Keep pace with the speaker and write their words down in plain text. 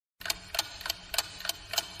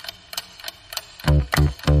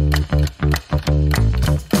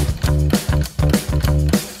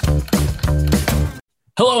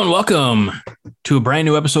Hello and welcome to a brand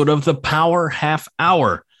new episode of the Power Half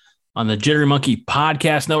Hour on the Jittery Monkey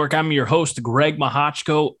Podcast Network. I'm your host, Greg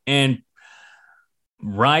Mahochko, and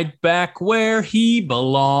right back where he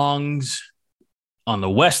belongs on the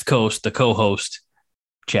West Coast, the co-host,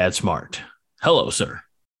 Chad Smart. Hello, sir.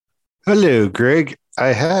 Hello, Greg.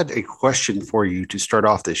 I had a question for you to start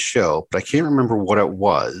off this show, but I can't remember what it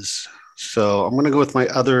was. So I'm going to go with my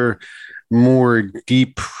other more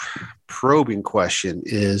deep probing question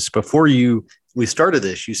is before we started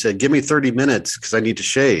this, you said, give me 30 minutes because I need to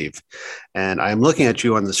shave. And I'm looking at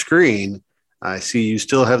you on the screen. I see you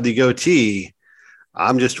still have the goatee.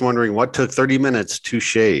 I'm just wondering what took 30 minutes to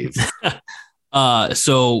shave. Well,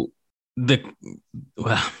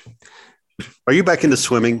 Are you back into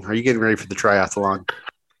swimming? Are you getting ready for the triathlon?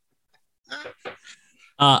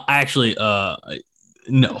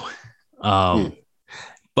 No.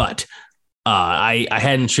 But I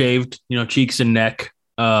hadn't shaved, cheeks and neck,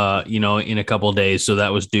 in a couple of days. So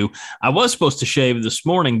that was due. I was supposed to shave this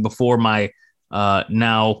morning before my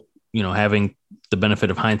now, having the benefit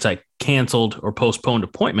of hindsight, canceled or postponed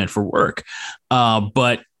appointment for work.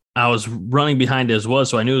 But I was running behind as was,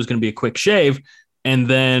 so I knew it was going to be a quick shave. And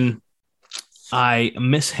then I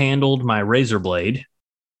mishandled my razor blade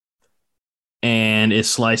and it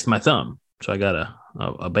sliced my thumb. So I got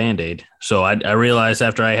a Band-Aid. So I realized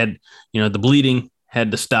after I had, the bleeding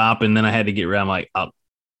had to stop, and then I had to get around like,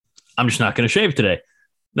 I'm just not going to shave today.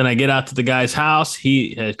 Then I get out to the guy's house.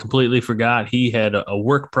 He had completely forgot. He had a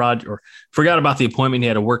work project, or forgot about the appointment. He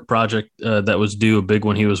had a work project that was due, a big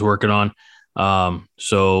one he was working on.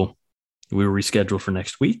 So we were rescheduled for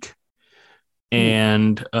next week.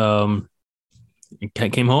 And I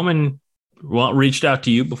came home and reached out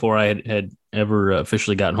to you before I had ever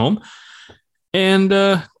officially gotten home, and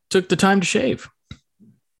took the time to shave.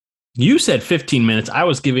 You said 15 minutes. I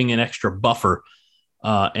was giving an extra buffer.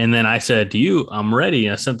 And then I said to you, I'm ready.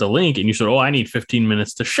 And I sent the link, and you said, I need 15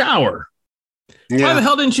 minutes to shower. Yeah. Why the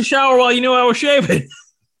hell didn't you shower while you knew I was shaving?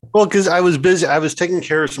 Well, because I was busy. I was taking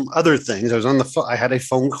care of some other things. I was on the phone. I had a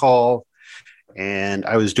phone call, and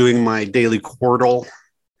I was doing my daily Quordle.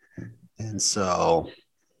 And so,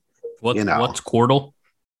 what's Quordle?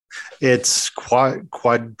 It's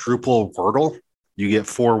quadruple Wordle. You get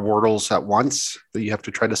 4 Wordles at once that you have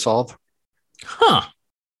to try to solve. Huh.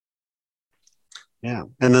 Yeah.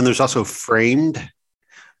 And then there's also Framed,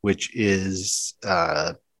 which is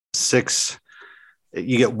 6.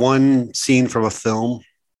 You get one scene from a film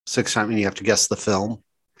 6 times, and you have to guess the film.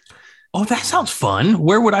 Oh, that sounds fun.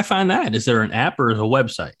 Where would I find that? Is there an app or is it a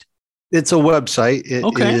website? It's a website. It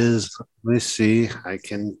is, let me see. I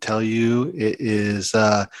can tell you it is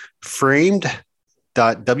framed.wtf.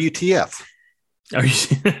 Are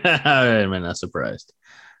you? I'm not surprised.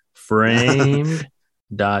 Framed.wtf.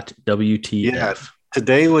 Yeah.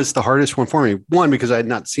 Today was the hardest one for me. One, because I had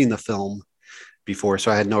not seen the film before,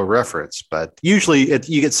 so I had no reference. But usually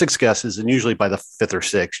you get 6 guesses, and usually by the 5th or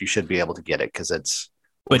 6th, you should be able to get it because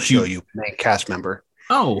show you main cast member.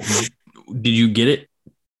 Oh, did you get it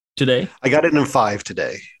today? I got it in 5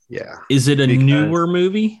 today. Yeah. Is it a newer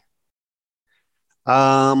movie?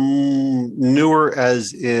 Newer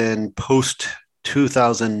as in post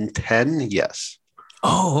 2010. Yes.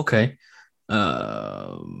 Oh, okay.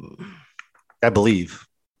 I believe,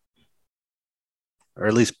 or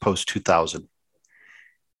at least post 2000.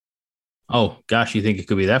 Oh gosh, you think it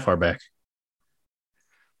could be that far back?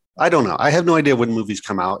 I don't know. I have no idea when movies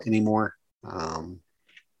come out anymore.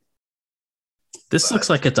 This looks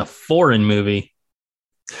like it's a foreign movie.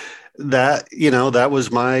 That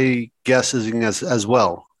was my guess as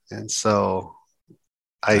well, and so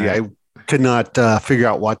I could not figure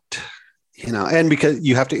out what, and because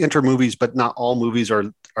you have to enter movies, but not all movies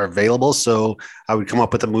are available. So I would come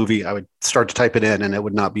up with a movie, I would start to type it in, and it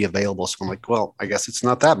would not be available. So I'm like, well, I guess it's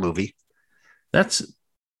not that movie. That's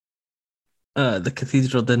the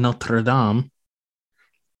Cathedral de Notre Dame.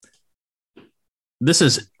 This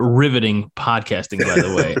is riveting podcasting, by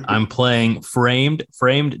the way. I'm playing framed.wtf,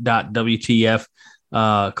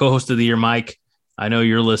 co-host of the year, Mike. I know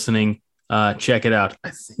you're listening. Check it out.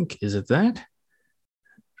 I think, is it that?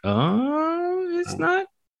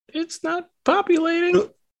 It's not populating.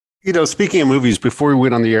 Speaking of movies, before we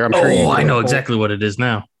went on the air, I know exactly what it is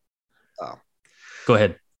now. Go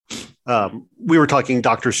ahead. We were talking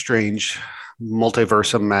Doctor Strange,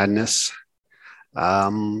 Multiverse of Madness.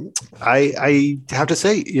 I have to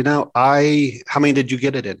say, how many did you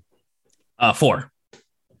get it in? 4.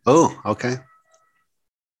 Oh, okay.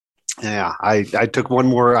 Yeah, I took one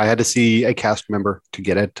more. I had to see a cast member to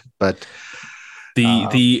get it, but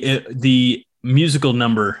the musical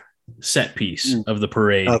number set piece of the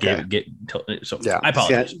parade. Okay. So Yeah. I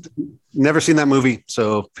apologize. Never seen that movie,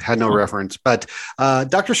 so had no reference. But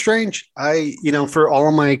Doctor Strange, for all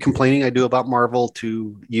of my complaining I do about Marvel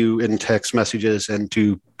to you in text messages and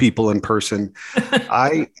to people in person,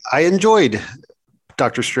 I enjoyed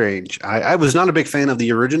Doctor Strange. I was not a big fan of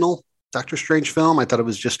the original Doctor Strange film. I thought it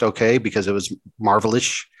was just okay because it was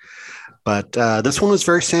Marvelish. But this one was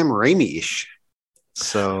very Sam Raimi-ish.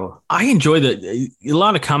 So I enjoyed a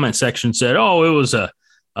lot of comment sections said, "Oh, it was a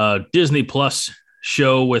Disney Plus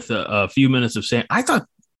show with a few minutes of Sam." I thought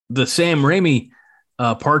the Sam Raimi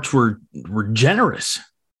parts were generous.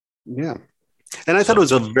 Yeah, and I thought it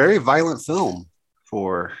was a very violent film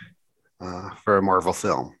for a Marvel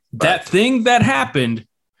film. That thing that happened,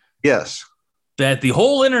 yes, that the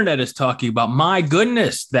whole internet is talking about. My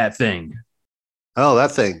goodness, that thing. Oh,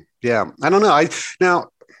 that thing. Yeah, I don't know.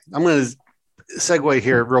 I'm going to segue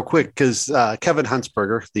here real quick because Kevin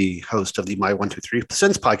Huntsberger, the host of the My 123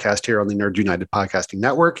 Cents podcast here on the Nerd United Podcasting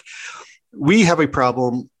Network, we have a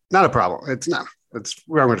problem. Not a problem. It's not. It's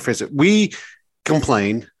where I'm going to face it. We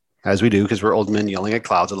complain, as we do, because we're old men yelling at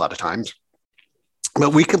clouds a lot of times.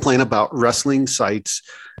 But we complain about wrestling sites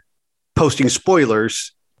posting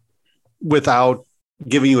spoilers without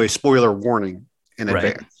giving you a spoiler warning in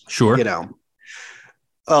advance. Sure.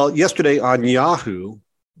 Yesterday on Yahoo,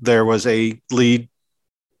 there was a lead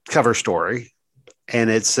cover story, and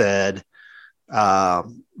it said,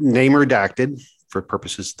 name redacted for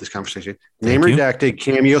purposes of this conversation, name redacted,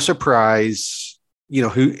 cameo surprise,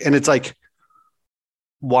 and it's like,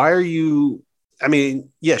 why are you,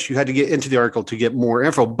 yes, you had to get into the article to get more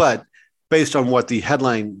info, but based on what the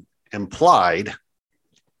headline implied,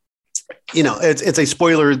 it's a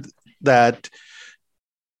spoiler that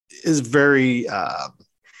is very,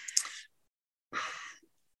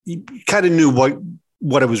 you kind of knew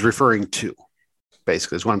what I was referring to,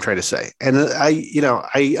 basically, is what I'm trying to say. And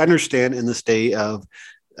I understand in this day of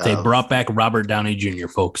they brought back Robert Downey Jr.,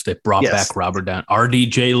 folks. They brought back Robert Downey.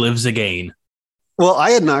 RDJ lives again. Well, I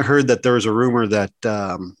had not heard that there was a rumor that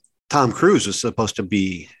Tom Cruise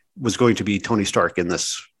was going to be Tony Stark in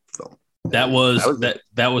this film. That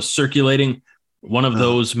was circulating. One of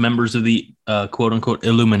those members of the quote unquote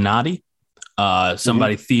Illuminati.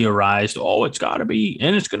 Somebody theorized, it's got to be,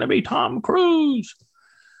 and it's going to be Tom Cruise.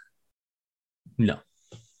 No.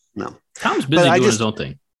 Tom's busy doing his own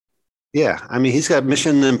thing. Yeah. He's got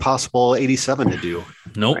Mission Impossible 87 to do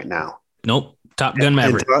right now. Nope. Top Gun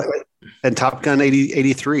Maverick. And Top Gun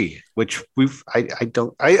 83, which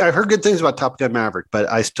I heard good things about Top Gun Maverick, but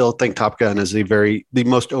I still think Top Gun is the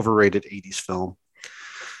most overrated 80s film.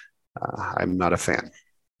 I'm not a fan.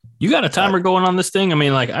 You got a timer going on this thing?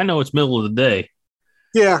 I know it's middle of the day.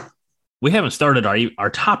 Yeah. We haven't started our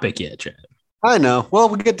topic yet, Chad. I know. Well,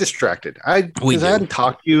 we get distracted. I hadn't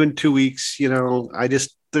talked to you in 2 weeks.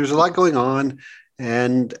 There's a lot going on,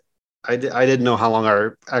 and I didn't know how long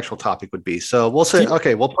our actual topic would be. So we'll say,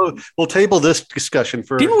 okay, we'll table this discussion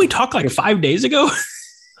for. Didn't we talk 5 days ago?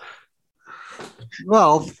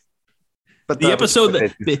 Well, but the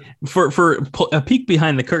episode for a peek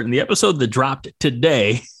behind the curtain, the episode that dropped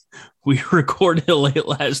today, we recorded late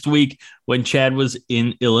last week when Chad was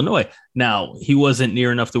in Illinois. Now, he wasn't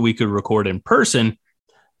near enough that we could record in person,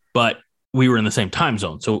 but we were in the same time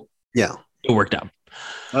zone. So yeah, it worked out.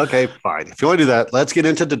 Okay, fine. If you want to do that, let's get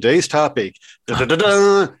into today's topic.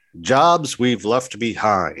 Jobs we've left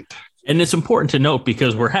behind. And it's important to note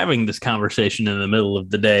because we're having this conversation in the middle of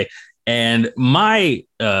the day, and my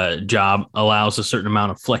job allows a certain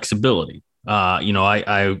amount of flexibility.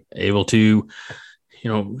 I'm able to,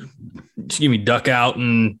 duck out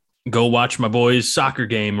and go watch my boys' soccer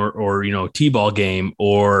game or T-ball game,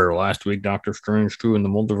 or last week, Doctor Strange 2 in the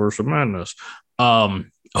Multiverse of Madness,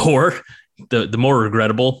 or the more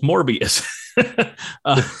regrettable Morbius.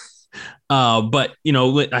 But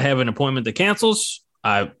I have an appointment that cancels.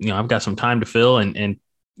 I've got some time to fill, and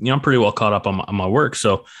I'm pretty well caught up on my work.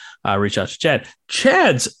 So I reach out to Chad.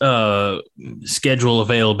 Chad's schedule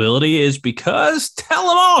availability is because tell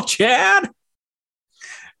them all, Chad.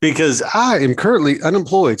 Because I am currently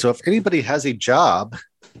unemployed. So if anybody has a job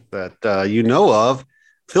that you know of,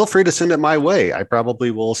 feel free to send it my way. I probably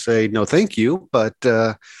will say no, thank you, but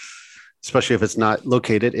especially if it's not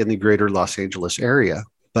located in the greater Los Angeles area.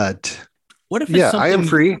 But what if it's I am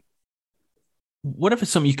free. What if it's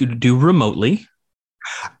something you could do remotely?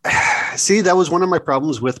 See, that was one of my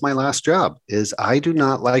problems with my last job is I do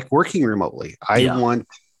not like working remotely. I want,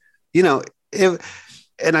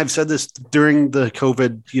 and I've said this during the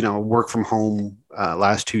COVID, work from home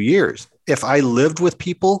last 2 years. If I lived with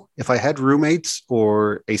people, if I had roommates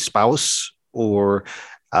or a spouse or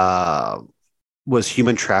was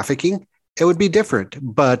human trafficking, it would be different.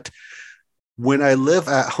 But when I live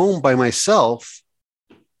at home by myself,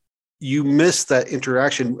 you miss that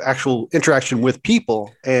actual interaction with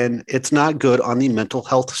people, and it's not good on the mental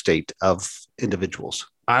health state of individuals.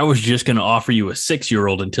 I was just going to offer you a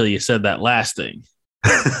 6-year-old until you said that last thing.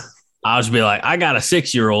 I was be like, I got a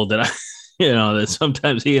 6-year-old that that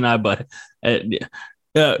sometimes he and I, but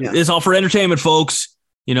it's all for entertainment, folks.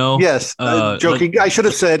 Yes, joking. I should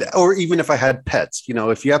have said, or even if I had pets,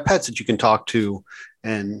 if you have pets that you can talk to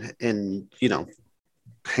and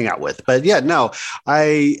hang out with. But yeah, no,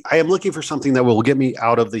 I am looking for something that will get me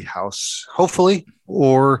out of the house, hopefully,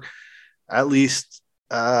 or at least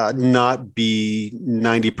not be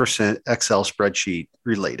 90% Excel spreadsheet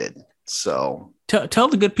related. So tell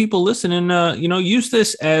the good people listening, use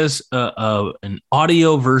this as an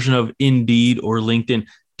audio version of Indeed or LinkedIn.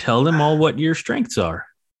 Tell them all what your strengths are.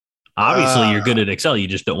 Obviously, you're good at Excel. You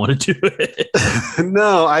just don't want to do it.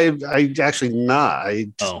 No, I actually not. I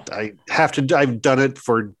have to. I've done it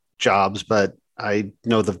for jobs, but I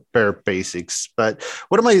know the bare basics. But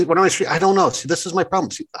what am I? I don't know. See, this is my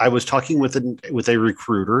problem. See, I was talking with a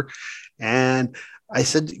recruiter, and I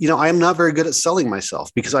said, I am not very good at selling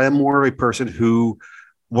myself because I am more of a person who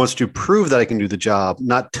wants to prove that I can do the job,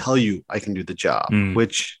 not tell you I can do the job,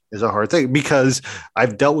 which is a hard thing because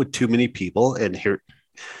I've dealt with too many people. And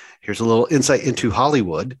here's a little insight into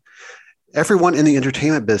Hollywood. Everyone in the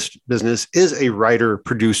entertainment business is a writer,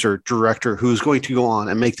 producer, director who's going to go on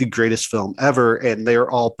and make the greatest film ever. And they are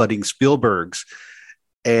all budding Spielbergs.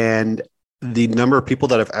 And the number of people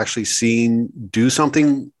that I've actually seen do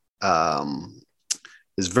something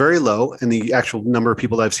is very low. And the actual number of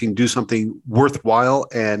people that I've seen do something worthwhile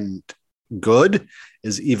and good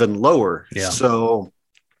is even lower. Yeah. So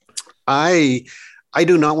I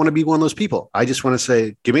do not want to be one of those people. I just want to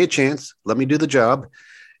say, give me a chance, let me do the job,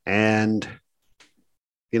 and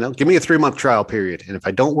give me a 3-month trial period. And if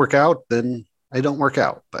I don't work out, then I don't work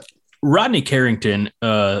out. But Rodney Carrington,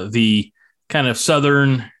 the kind of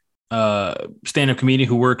Southern stand-up comedian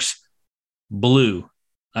who works Blue,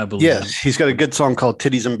 I believe. Yes, he's got a good song called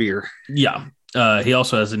 "Titties and Beer." Yeah. He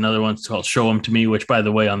also has another one called "Show 'Em to Me," which, by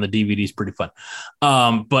the way, on the DVD is pretty fun.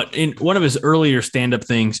 But in one of his earlier stand-up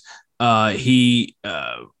things, he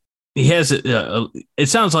has it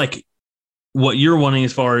sounds like what you're wanting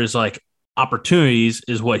as far as like opportunities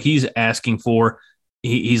is what he's asking for.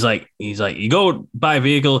 He's like you go buy a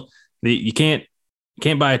vehicle, you can't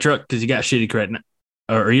buy a truck because you got shitty credit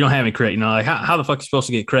or you don't have any credit. Like how the fuck are you supposed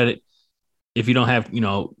to get credit if you don't have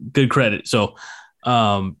good credit? So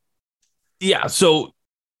so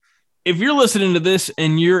if you're listening to this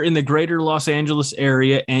and you're in the greater Los Angeles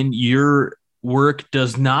area and your work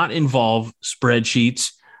does not involve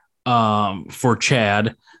spreadsheets for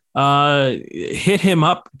Chad, hit him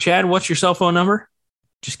up. Chad, what's your cell phone number?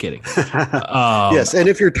 Just kidding. Yes. And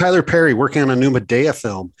if you're Tyler Perry working on a new Medea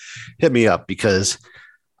film, hit me up because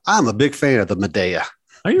I'm a big fan of the Medea.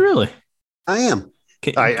 Are you really? I am.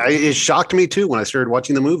 It shocked me too when I started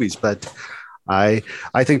watching the movies, but I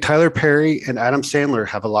think Tyler Perry and Adam Sandler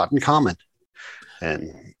have a lot in common,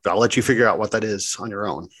 and I'll let you figure out what that is on your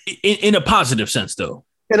own. In a positive sense, though.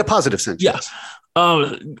 In a positive sense, yeah.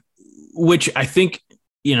 Yes. Which I think,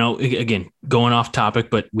 again, going off topic,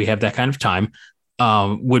 but we have that kind of time,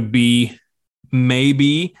 would be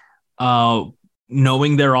maybe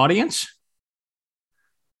knowing their audience.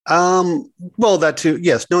 Well, that too.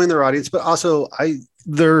 Yes, knowing their audience, but also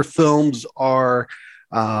their films are,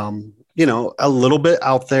 a little bit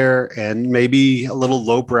out there and maybe a little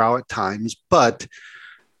lowbrow at times, but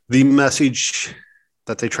the message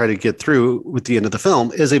that they try to get through with the end of the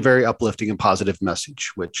film is a very uplifting and positive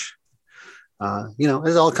message, which,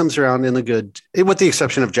 it all comes around in the good, with the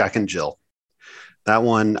exception of Jack and Jill. That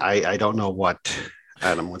one, I don't know what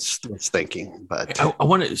Adam was thinking, but I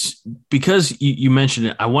want to, because you mentioned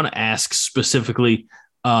it, I want to ask specifically.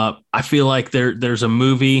 I feel like there's a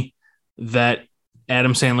movie that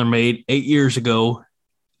Adam Sandler made 8 years ago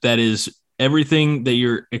that is everything that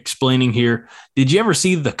you're explaining here. Did you ever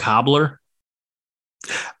see The Cobbler?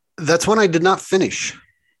 That's one I did not finish.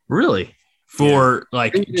 Really?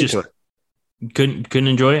 Just couldn't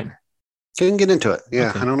enjoy it? Couldn't get into it. Yeah,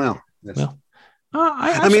 okay. I don't know. Well,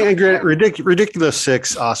 Ridiculous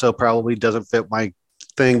 6 also probably doesn't fit my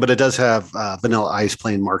thing, but it does have Vanilla Ice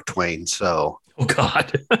playing Mark Twain. So, oh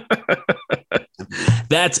God,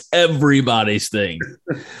 that's everybody's thing.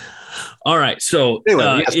 All right, so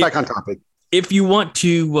anyway, yes, back on topic. If you want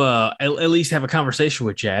to at least have a conversation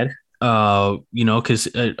with Chad, because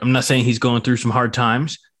I'm not saying he's going through some hard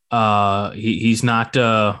times. He's not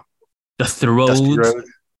the Dusty Road.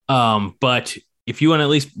 But if you want to at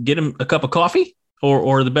least get them a cup of coffee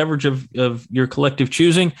or the beverage of your collective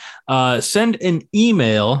choosing, send an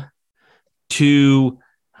email to,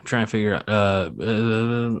 I'm trying to figure out,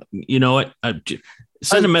 you know what?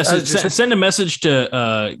 Send a message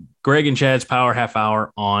to Greg and Chad's Power Half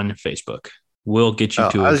Hour on Facebook. We'll get you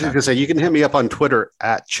to it. I was going to say, you can hit me up on Twitter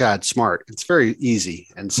at Chad Smart. It's very easy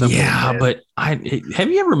and simple. Yeah, but have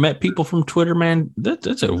you ever met people from Twitter, man?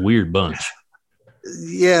 That's a weird bunch.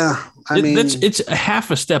 Yeah. I mean, it's a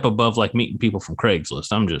half a step above like meeting people from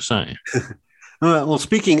Craigslist. I'm just saying. Well,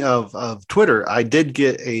 speaking of Twitter, I did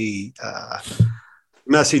get a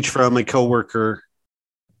message from a coworker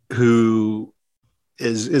who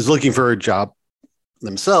is looking for a job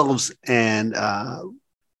themselves, and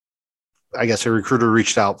I guess a recruiter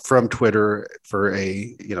reached out from Twitter for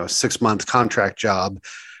a 6-month contract job,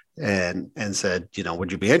 and said,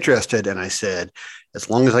 would you be interested? And I said, as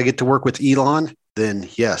long as I get to work with Elon, then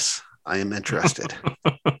yes, I am interested.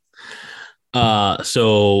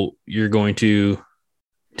 So you're going to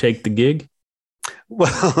take the gig?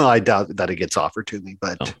 Well, I doubt that it gets offered to me,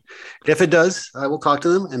 but if it does, I will talk to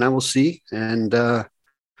them and I will see. And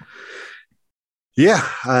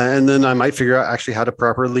and then I might figure out actually how to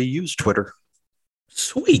properly use Twitter.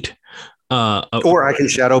 Sweet. Or I can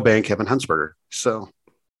shadow ban Kevin Huntsberger. So,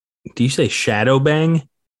 do you say shadow bang?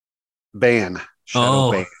 Ban.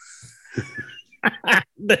 Shadow ban.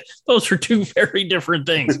 Those are two very different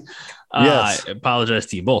things. Yes. I apologize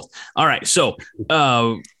to you both. All right. So,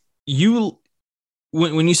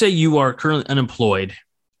 when you say you are currently unemployed,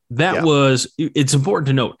 it's important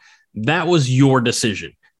to note that was your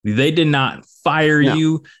decision. They did not fire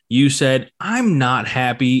you. You said, I'm not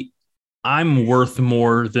happy. I'm worth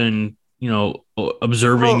more than,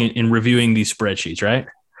 observing and reviewing these spreadsheets, right?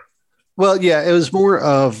 Well, yeah, it was more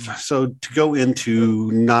of, so to go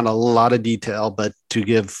into not a lot of detail, but to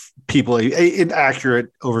give people an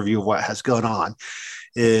accurate overview of what has gone on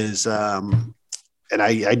is, and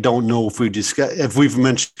I don't know if we've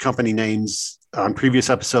mentioned company names on previous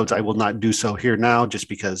episodes. I will not do so here now, just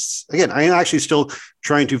because, again, I am actually still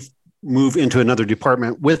trying to move into another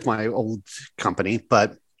department with my old company.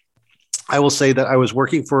 But I will say that I was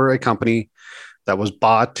working for a company that was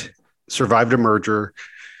bought, survived a merger.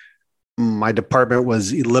 My department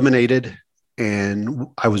was eliminated and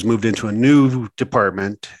I was moved into a new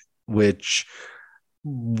department, which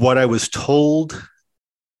what I was told,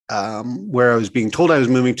 where I was being told I was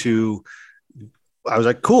moving to, I was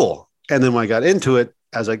like, cool. And then when I got into it,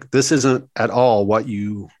 I was like, this isn't at all what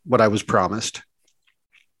I was promised.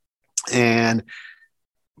 And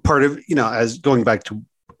part of, as going back to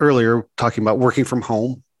earlier, talking about working from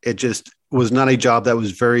home, it just was not a job that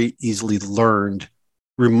was very easily learned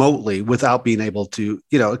remotely without being able to,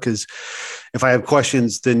 because if I have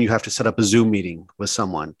questions, then you have to set up a Zoom meeting with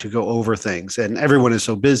someone to go over things. And everyone is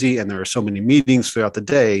so busy and there are so many meetings throughout the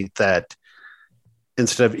day that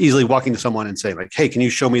instead of easily walking to someone and saying like, hey, can you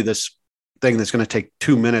show me this thing that's going to take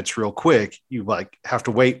 2 minutes real quick? You have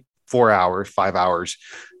to wait 4 hours, 5 hours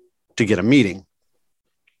to get a meeting.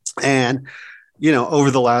 And, over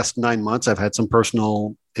the last 9 months, I've had some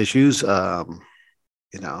personal issues. I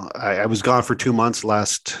was gone for 2 months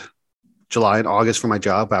last July and August for my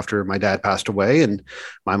job after my dad passed away and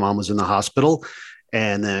my mom was in the hospital.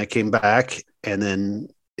 And then I came back and then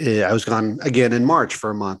I was gone again in March for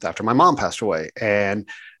a month after my mom passed away. And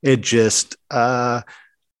it just, it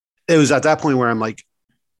was at that point where I'm like,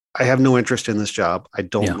 I have no interest in this job. I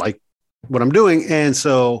don't like what I'm doing. And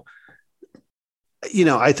so,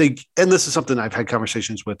 I think, and this is something I've had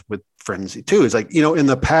conversations with friends too, is like, in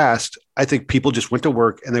the past, I think people just went to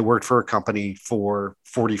work and they worked for a company for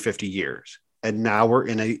 40, 50 years. And now we're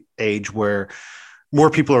in an age where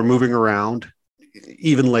more people are moving around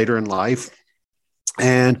even later in life.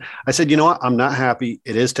 And I said, what? I'm not happy.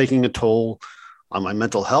 It is taking a toll on my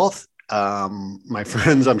mental health. My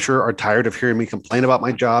friends, I'm sure, are tired of hearing me complain about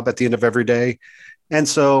my job at the end of every day. And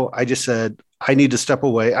so I just said, I need to step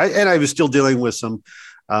away. I was still dealing with some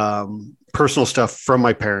personal stuff from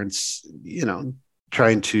my parents,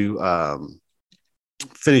 trying to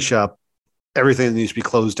finish up everything that needs to be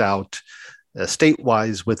closed out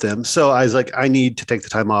state-wise with them. So I was like, I need to take the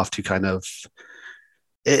time off to kind of,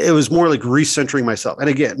 it was more like recentering myself. And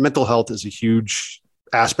again, mental health is a huge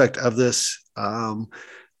aspect of this.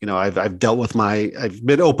 I've dealt with I've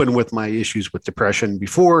been open with my issues with depression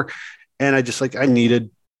before, and I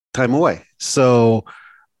needed time away. So,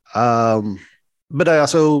 but I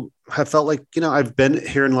also have felt like, I've been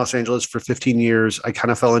here in Los Angeles for 15 years. I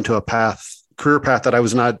kind of fell into a career path that I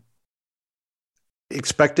was not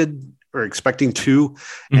expected or expecting to,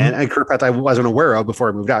 and a career path I wasn't aware of before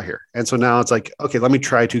I moved out here. And so now it's like, okay, let me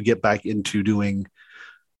try to get back into doing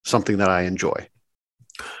something that I enjoy.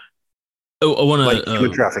 Oh, I want Like to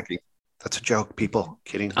human trafficking. That's a joke, people.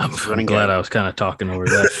 Kidding. I'm glad I was kind of talking over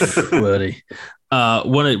that, buddy.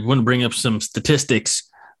 Want to bring up some statistics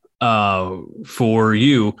for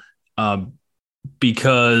you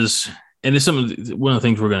because, and it's one of the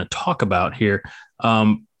things we're going to talk about here.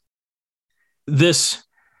 A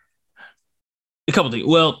couple of things.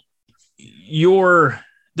 Well,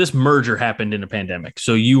 this merger happened in a pandemic,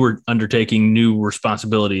 so you were undertaking new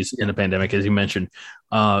responsibilities in a pandemic, as you mentioned.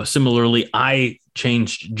 Similarly, I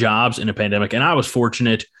changed jobs in a pandemic, and I was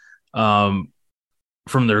fortunate from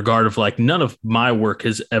the regard of like none of my work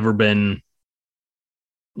has ever been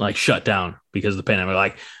like shut down because of the pandemic.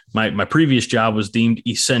 Like my previous job was deemed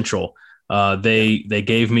essential. They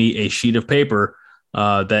gave me a sheet of paper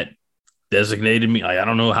that designated me. I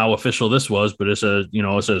don't know how official this was, but it says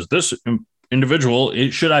this individual,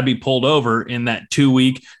 should I be pulled over in that 2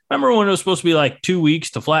 week? Remember when it was supposed to be like 2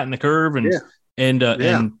 weeks to flatten the curve and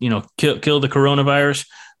kill the coronavirus?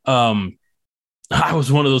 I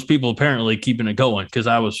was one of those people apparently keeping it going because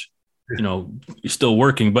I was, still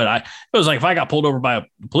working. But it was like if I got pulled over by a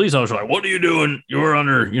police officer, like, what are you doing? You're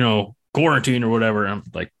under, quarantine or whatever. And I'm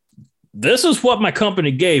like, this is what my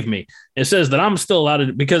company gave me. It says that I'm still allowed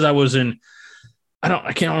to, because I was in, I don't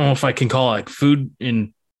know if I can call it like food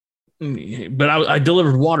in, but I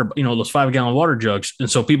delivered water, those 5-gallon water jugs.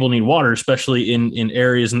 And so people need water, especially in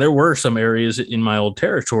areas. And there were some areas in my old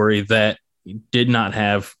territory that did not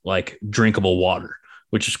have like drinkable water,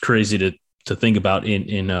 which is crazy to think about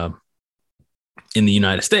in the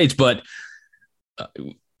United States. But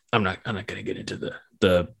I'm not going to get into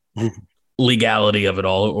the legality of it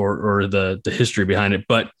all or the history behind it.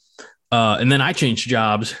 But and then I changed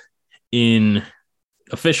jobs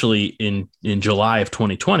officially in July of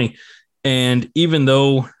 2020. And even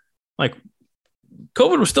though like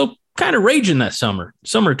COVID was still kind of raging that summer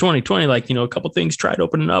of 2020, like, a couple of things tried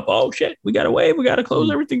opening up. Oh shit, we got to wave. We got to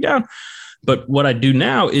close everything down. But what I do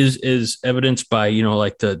now is evidenced by,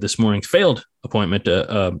 like this morning's failed appointment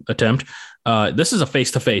attempt. This is a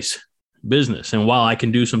face-to-face business. And while I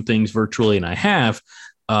can do some things virtually, and I have,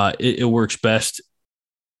 it works best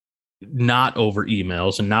not over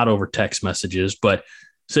emails and not over text messages, but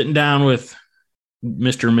sitting down with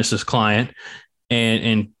Mr. and Mrs. Client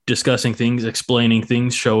and discussing things, explaining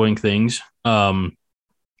things, showing things.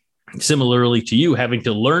 Similarly to you, having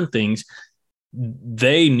to learn things,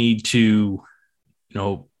 they need to,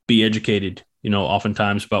 be educated,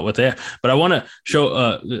 oftentimes about what they have. But I want to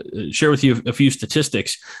share with you a few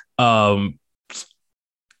statistics. The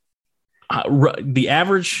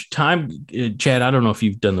average time, Chad, I don't know if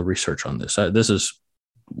you've done the research on this. This is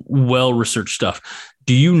well-researched stuff.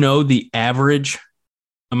 Do you know the average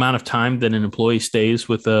amount of time that an employee stays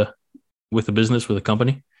with a business, with a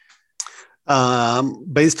company?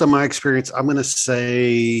 Based on my experience, I'm going to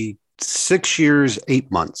say 6 years,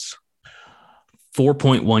 8 months.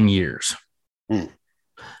 4.1 years.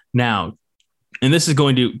 Now, and this is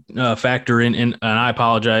going to factor in, and I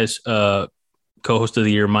apologize, co-host of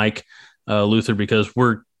the year, Mike Luther, because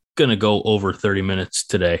we're going to go over 30 minutes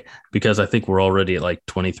today because I think we're already at like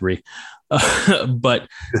 23. But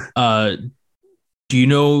do you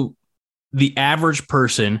know the average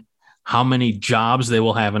person, how many jobs they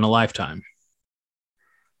will have in a lifetime?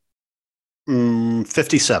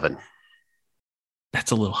 57.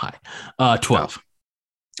 That's a little high. 12.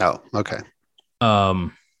 Oh, okay.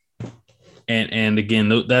 And again,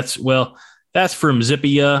 that's from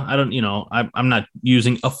Zippia. I don't, I'm not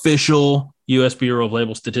using official U.S. Bureau of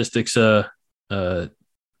Label Statistics numbers,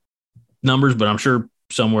 but I'm sure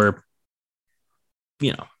somewhere,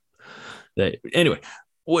 that anyway.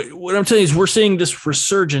 What I'm telling you is we're seeing this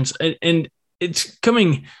resurgence, and it's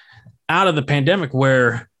coming out of the pandemic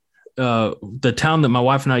where the town that my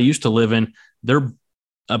wife and I used to live in,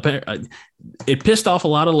 it pissed off a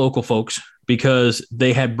lot of local folks because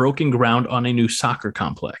they had broken ground on a new soccer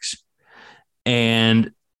complex.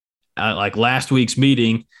 And like last week's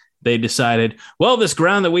meeting, they decided, well, this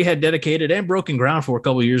ground that we had dedicated and broken ground for a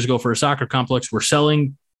couple of years ago for a soccer complex, we're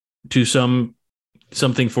selling to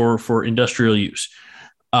something for industrial use.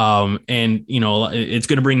 And, it's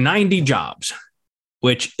going to bring 90 jobs,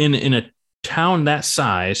 which in a town that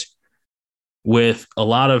size with a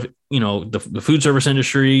lot of, the food service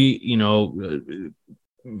industry,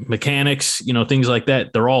 mechanics, things like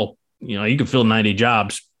that, they're all, you can fill 90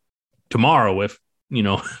 jobs tomorrow if,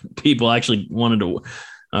 people actually wanted to.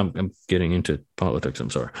 I'm getting into politics. I'm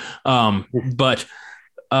sorry. But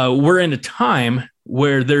we're in a time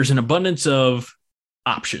where there's an abundance of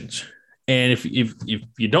options. And if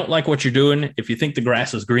you don't like what you're doing, if you think the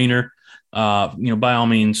grass is greener, by all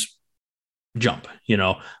means, jump.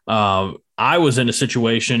 I was in a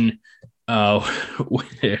situation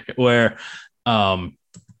where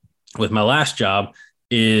with my last job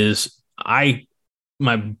is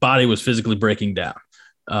my body was physically breaking down.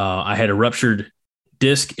 I had a ruptured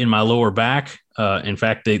disc in my lower back. In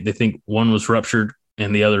fact, they think one was ruptured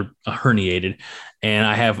and the other herniated. And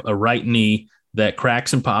I have a right knee that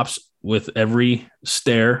cracks and pops with every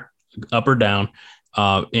stair up or down.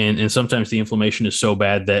 And sometimes the inflammation is so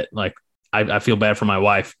bad that like I feel bad for my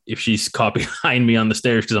wife if she's caught behind me on the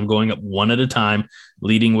stairs because I'm going up one at a time,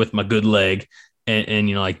 leading with my good leg and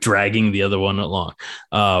like dragging the other one along.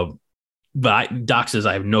 But doc says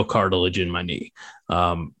I have no cartilage in my knee.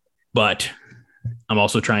 But I'm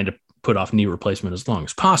also trying to put off knee replacement as long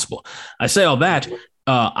as possible. I say all that.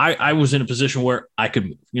 I was in a position where I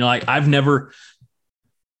could, I've never,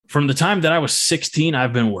 from the time that I was 16,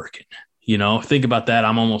 I've been working. Think about that.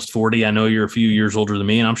 I'm almost 40. I know you're a few years older than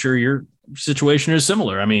me, and I'm sure your situation is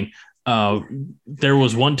similar. I mean, there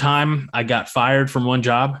was one time I got fired from one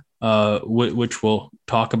job, which we'll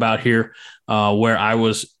talk about here, where I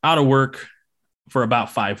was out of work for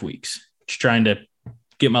about 5 weeks, just trying to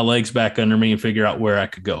get my legs back under me and figure out where I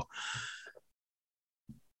could go.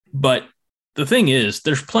 But the thing is,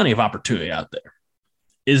 there's plenty of opportunity out there.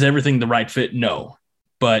 Is everything the right fit? No.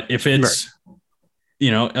 But if it's,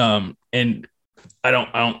 right. And I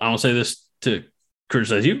don't say this to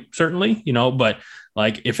criticize you, certainly, but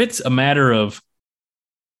like if it's a matter of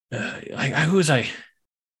I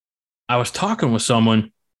was talking with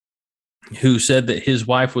someone who said that his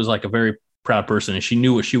wife was like a very proud person and she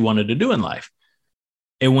knew what she wanted to do in life.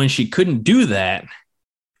 And when she couldn't do that,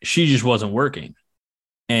 she just wasn't working.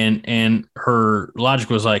 And her logic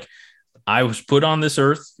was like, I was put on this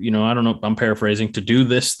earth, I don't know, I'm paraphrasing, to do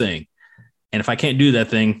this thing. And if I can't do that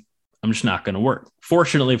thing, I'm just not going to work.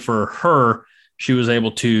 Fortunately for her, she was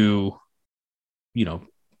able to,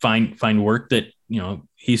 find work that,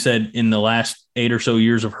 he said in the last 8 or so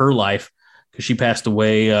years of her life, because she passed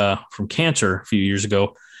away from cancer a few years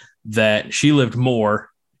ago, that she lived more,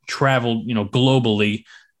 traveled, globally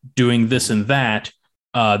doing this and that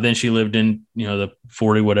than she lived in, the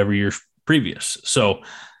 40 whatever years previous. So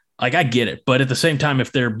like, I get it. But at the same time,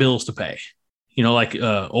 if there are bills to pay, like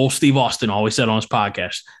old Steve Austin always said on his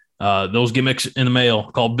podcast, those gimmicks in the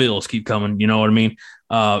mail called bills keep coming. You know what I mean?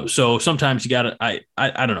 So sometimes you got to,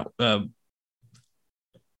 I don't know.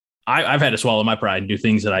 I've had to swallow my pride and do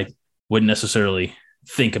things that I wouldn't necessarily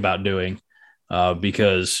think about doing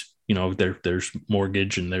because, there's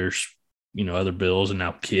mortgage and there's, other bills and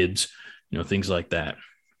now kids, things like that.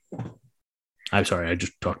 I'm sorry. I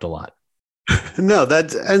just talked a lot. No,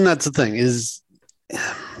 that's the thing is,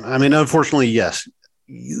 I mean, unfortunately, yes,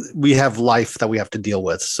 we have life that we have to deal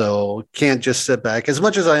with. So can't just sit back. As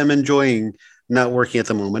much as I am enjoying not working at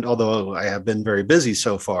the moment, although I have been very busy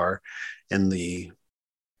so far in the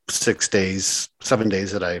 7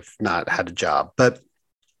 days that I've not had a job. But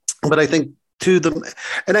I think during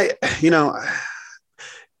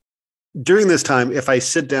this time, if I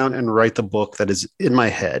sit down and write the book that is in my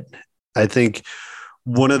head, I think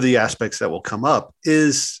one of the aspects that will come up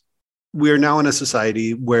is we are now in a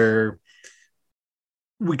society where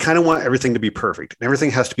we kind of want everything to be perfect and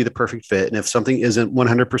everything has to be the perfect fit. And if something isn't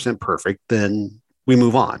 100% perfect, then we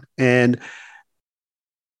move on. And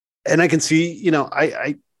I can see,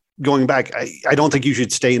 I going back, I don't think you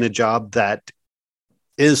should stay in a job that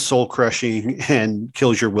is soul crushing and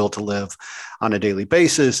kills your will to live on a daily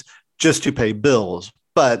basis just to pay bills.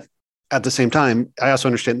 But at the same time, I also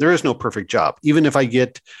understand there is no perfect job. Even if I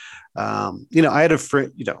get, I had a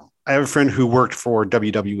friend, I have a friend who worked for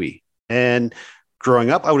WWE, and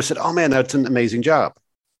growing up, I would have said, oh man, that's an amazing job.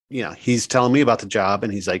 He's telling me about the job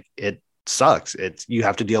and he's like, it sucks. You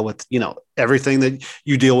have to deal with, everything that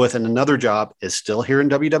you deal with in another job is still here in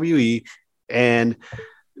WWE. And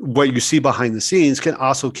what you see behind the scenes can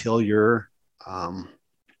also kill your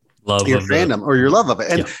love your of fandom or your love of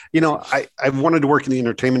it. And, I've wanted to work in the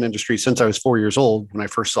entertainment industry since I was 4 years old when I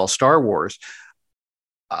first saw Star Wars.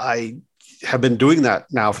 I have been doing that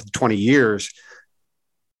now for 20 years.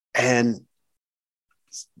 And,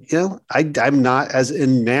 I'm not as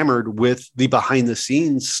enamored with the behind the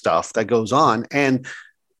scenes stuff that goes on. And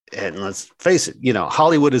let's face it,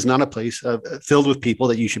 Hollywood is not a place filled with people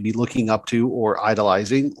that you should be looking up to or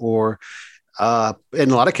idolizing or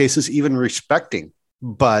in a lot of cases, even respecting.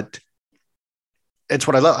 But it's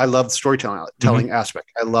what I love. I love the storytelling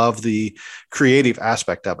aspect. I love the creative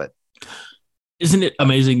aspect of it. Isn't it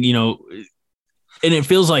amazing? And it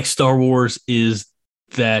feels like Star Wars is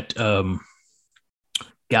that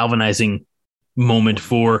galvanizing moment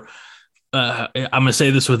for, I'm going to say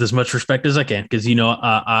this with as much respect as I can, because,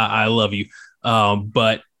 I love you.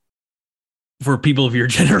 But for people of your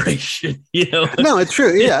generation, No, it's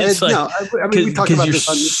true. Yeah. It's like, we talked about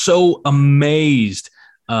this. So amazed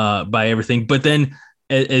by everything. But then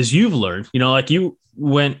as you've learned, like you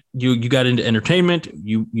got into entertainment,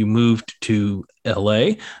 you moved to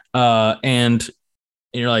LA, and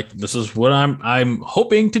you're like, this is what I'm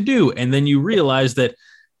hoping to do. And then you realize that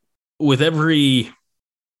with every,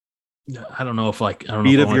 I don't know if I want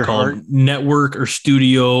to call it network or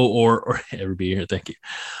studio or every beat here. Thank you.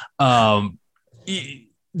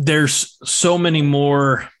 There's so many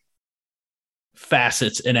more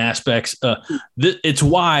facets and aspects. It's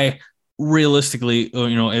why realistically,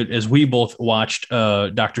 as we both watched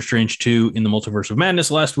Doctor Strange 2 in the Multiverse of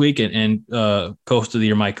Madness last week, and co-host of the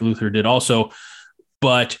year Mike Luther did also,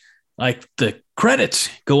 but like the credits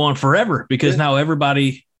go on forever because now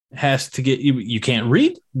everybody has to get, you can't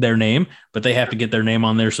read their name, but they have to get their name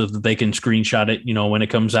on there so that they can screenshot it, when it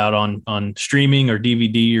comes out on streaming or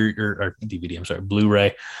DVD or DVD, I'm sorry,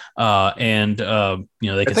 Blu-ray. And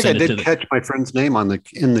they can send it to catch my friend's name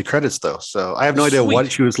in the credits though. So I have no idea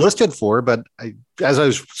what she was listed for, but as I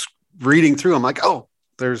was reading through, I'm like, oh,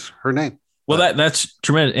 there's her name. Well, that's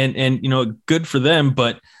tremendous. And good for them,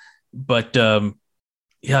 but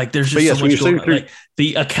yeah, like there's just so much going on. Like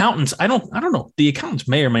the accountants, I don't know. The accountants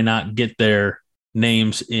may or may not get their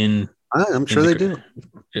names in. I'm sure they do.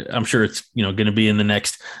 I'm sure it's going to be in the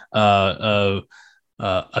next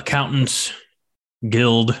accountants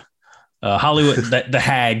guild, Hollywood, the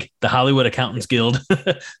HAG, the Hollywood Accountants Guild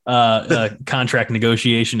contract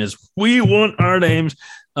negotiation is we want our names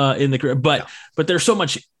in the. But there's so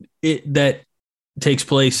much that takes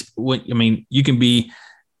place when you can be.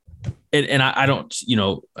 And I don't,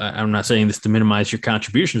 I'm not saying this to minimize your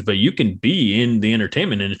contributions, but you can be in the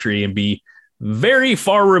entertainment industry and be very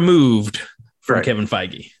far removed from Kevin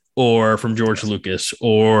Feige or from George Lucas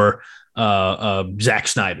or Zack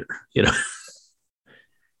Snyder,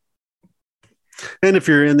 And if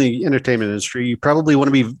you're in the entertainment industry, you probably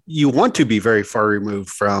want to be very far removed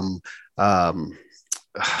from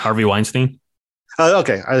Harvey Weinstein.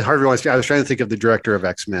 Okay, Harvey Weinstein. I was trying to think of the director of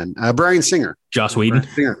X-Men, Bryan Singer. Joss Whedon.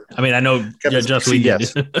 I mean, I know Joss Whedon.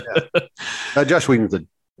 Yes. Joss Whedon's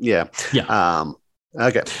yeah.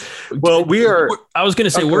 Okay. Well, I was going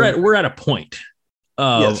to say we're at a point.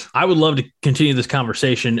 Yes. I would love to continue this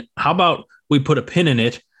conversation. How about we put a pin in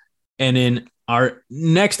it, and in our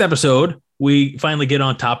next episode, we finally get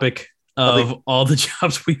on topic of all the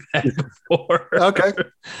jobs we've had before. Okay,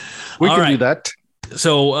 we can do that.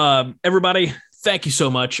 So, everybody. Thank you so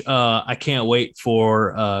much. I can't wait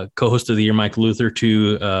for co-host of the year, Mike Luther,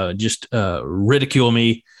 to just ridicule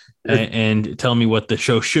me and tell me what the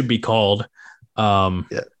show should be called.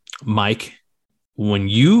 Mike, when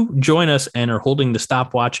you join us and are holding the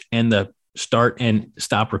stopwatch and the start and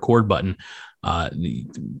stop record button,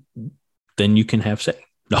 then you can have say.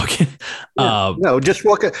 Okay. No, just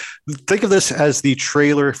think of this as the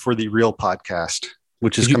trailer for the real podcast,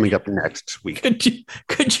 which is coming up next week.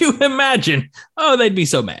 Could you imagine? Oh, they'd be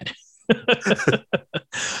so mad.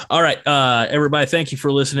 All right, everybody, thank you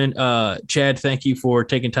for listening. Chad, thank you for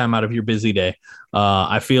taking time out of your busy day.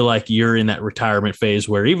 I feel like you're in that retirement phase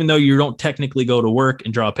where even though you don't technically go to work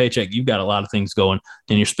and draw a paycheck, you've got a lot of things going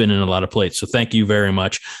and you're spinning a lot of plates. So thank you very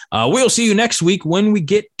much. We'll see you next week when we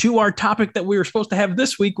get to our topic that we were supposed to have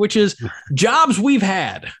this week, which is jobs we've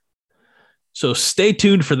had. So stay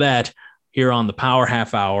tuned for that here on the Power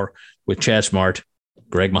Half Hour with Chad Smart,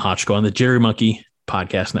 Greg Mahochko on the Jittery Monkey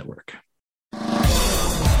Podcast Network.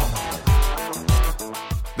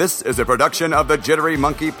 This is a production of the Jittery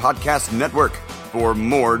Monkey Podcast Network. For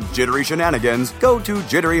more jittery shenanigans, go to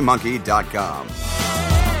jitterymonkey.com.